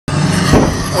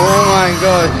my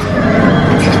god.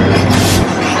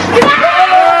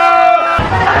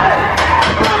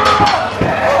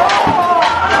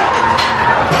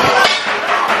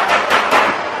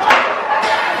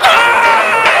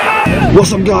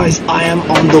 What's up guys, I am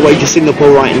on the way to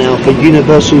Singapore right now for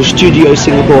Universal Studios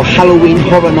Singapore Halloween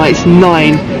Horror Nights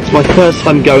 9. It's my first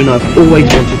time going, I've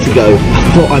always wanted to go.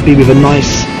 I thought I'd be with a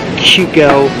nice, cute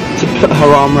girl to put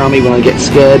her arm around me when I get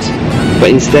scared. But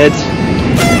instead,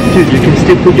 dude, you can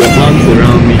still put your arms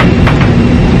around me.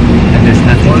 And there's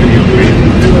nothing to be afraid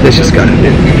of. Let's just go.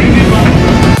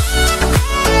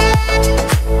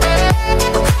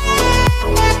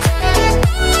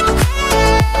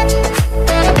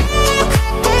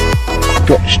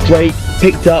 Got straight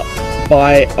picked up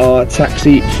by our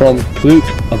taxi from KLOOK.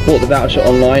 I bought the voucher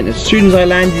online. As soon as I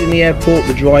landed in the airport,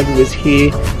 the driver was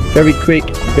here. Very quick,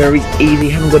 very easy.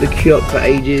 Haven't got to queue up for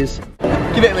ages.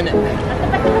 Give it a minute.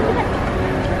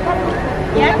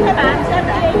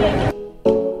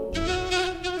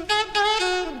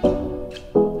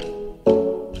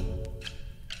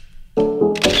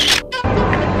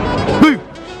 Boo!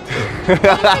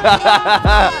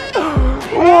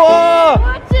 Whoa!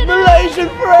 Malaysian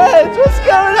friends, what's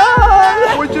going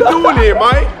on? What you doing here,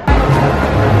 mate?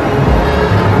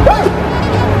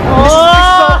 This is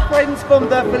our friends from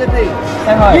the Philippines.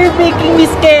 You're making me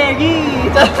scary.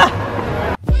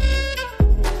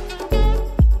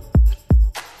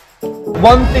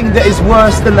 One thing that is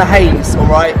worse than the haze,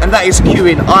 alright, and that is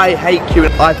queuing. I hate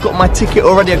queuing. I've got my ticket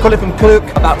already. I got it from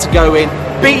KLOOK. About to go in.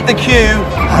 Beat the queue.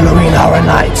 Halloween Horror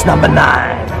Nights number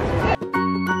 9.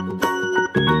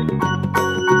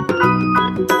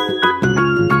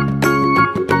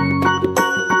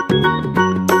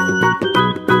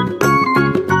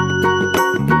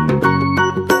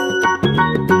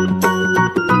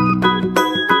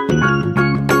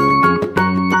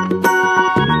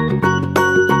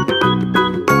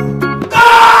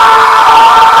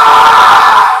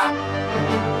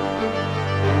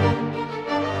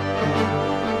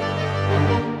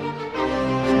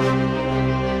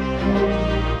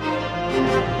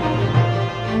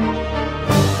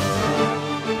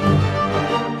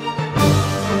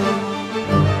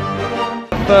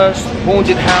 First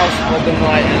haunted house of the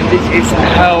night, and this is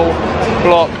Hell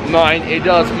Block 9. It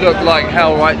does look like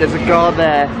hell, right? There's a guard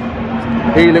there.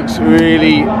 He looks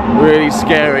really, really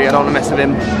scary. I don't want to mess with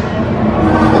him.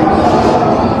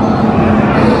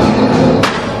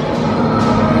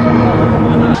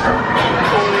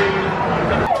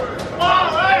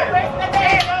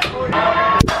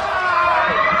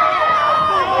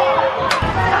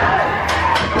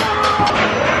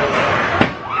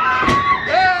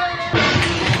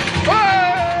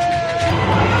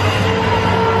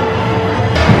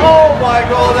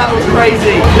 Oh, that was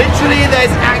crazy. Literally,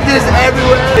 there's actors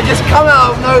everywhere. They just come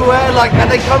out of nowhere, like, and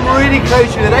they come really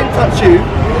close to you. They don't touch you.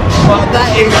 But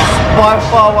that is by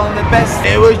far one of the best.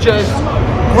 It was just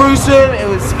gruesome.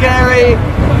 It was scary.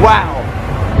 Wow.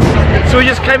 So we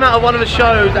just came out of one of the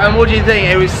shows, and what do you think?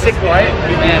 It was sick, right?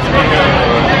 Yeah,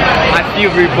 I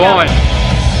feel reborn.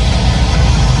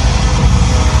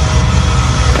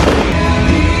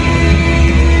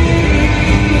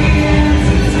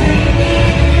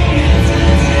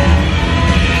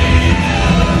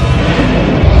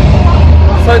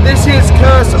 So this is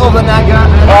Curse of the Naga.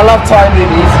 I love Thai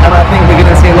movies, and I think we're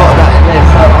going to see a lot of that in this.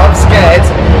 So I'm scared.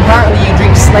 Apparently you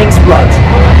drink snake's blood.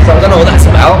 So I don't know what that's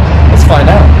about. Let's find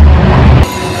out.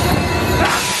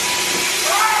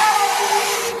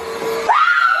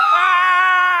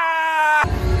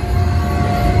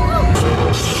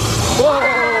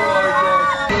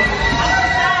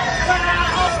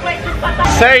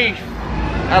 Safe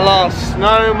at last.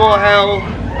 No more hell.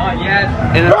 Not yet.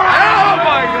 Oh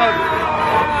my god.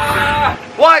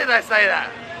 Why did I say that?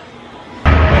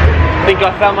 I think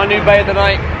I found my new bae of the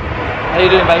night. How you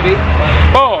doing, baby?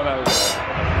 Oh no.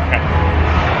 Okay.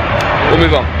 We'll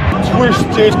move on.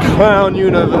 Twisted Clown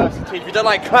University. If you don't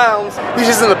like clowns, this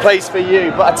isn't the place for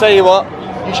you. But I tell you what,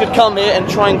 you should come here and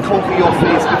try and conquer your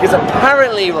fears, because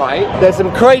apparently, right, there's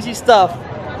some crazy stuff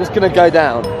that's gonna go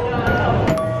down.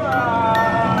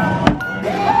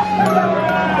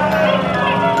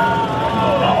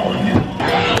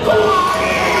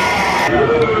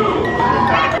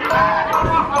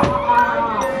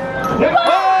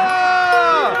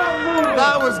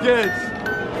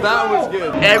 That was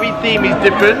good. Every theme is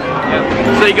different.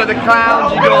 Yep. So you got the clowns,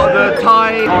 you got the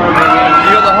Thai, you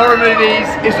got the horror movies.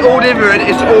 It's all different.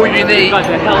 It's all unique.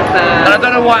 And I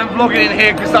don't know why I'm vlogging in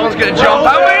here, because someone's gonna jump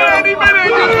out any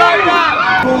minute, just like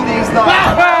that. All these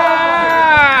nights.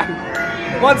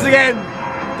 Once again,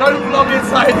 don't vlog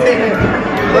inside here.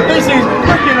 But this is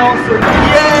freaking awesome.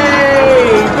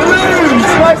 Yay! Blue!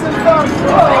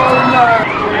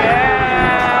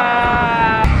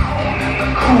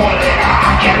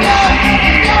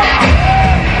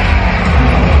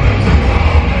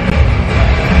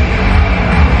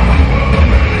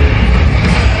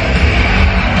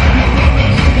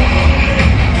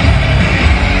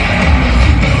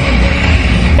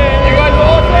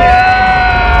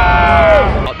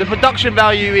 production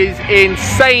value is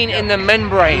insane in the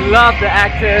membrane. Love the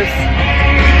actors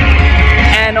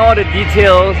and all the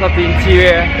details of the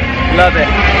interior. Love it.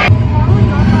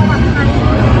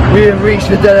 We have reached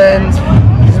the dead end.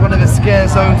 This is one of the scare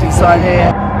zones inside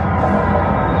here.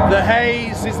 The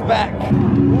haze is back.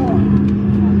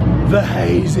 The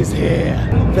haze is here.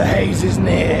 The haze is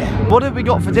near. What have we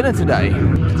got for dinner today?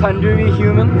 Tandoori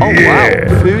human. Oh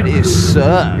wow, food is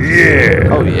served. Yeah.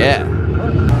 Oh yeah.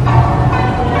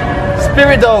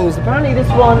 Spirit dolls. Apparently this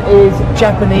one is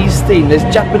Japanese theme. There's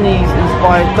Japanese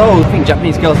inspired dolls. I think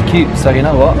Japanese girls are cute, so you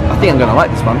know what? I think I'm gonna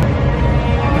like this one.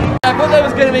 I thought there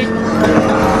was gonna be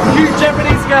cute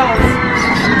Japanese girls,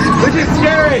 which is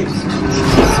scary.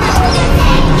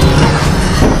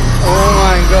 Oh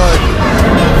my god.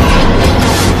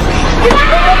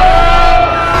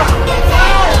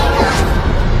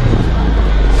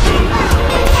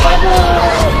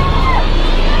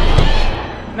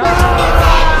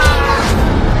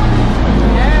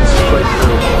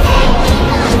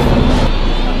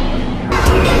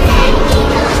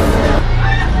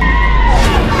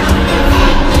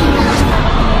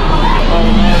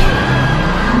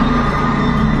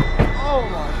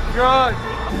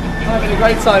 Having a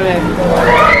great time here.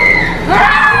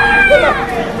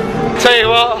 Tell you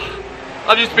what,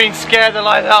 I've just been scared the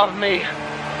life out of me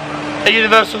at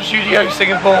Universal Studios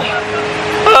Singapore.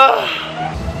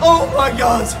 Oh my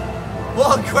god,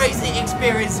 what a crazy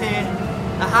experience here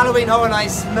at Halloween Horror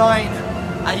Nights 9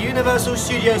 at Universal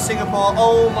Studios Singapore.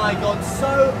 Oh my god,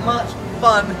 so much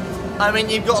fun. I mean,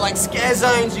 you've got like scare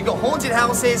zones, you've got haunted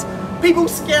houses, people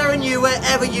scaring you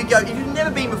wherever you go. If you've never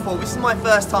been before, this is my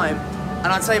first time.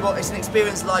 And I'll tell you what, it's an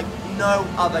experience like no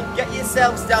other. Get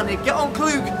yourselves down here, get on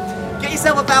KLOOK, get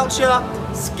yourself a voucher,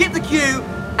 skip the queue,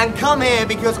 and come here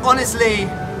because honestly,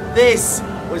 this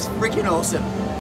was freaking awesome.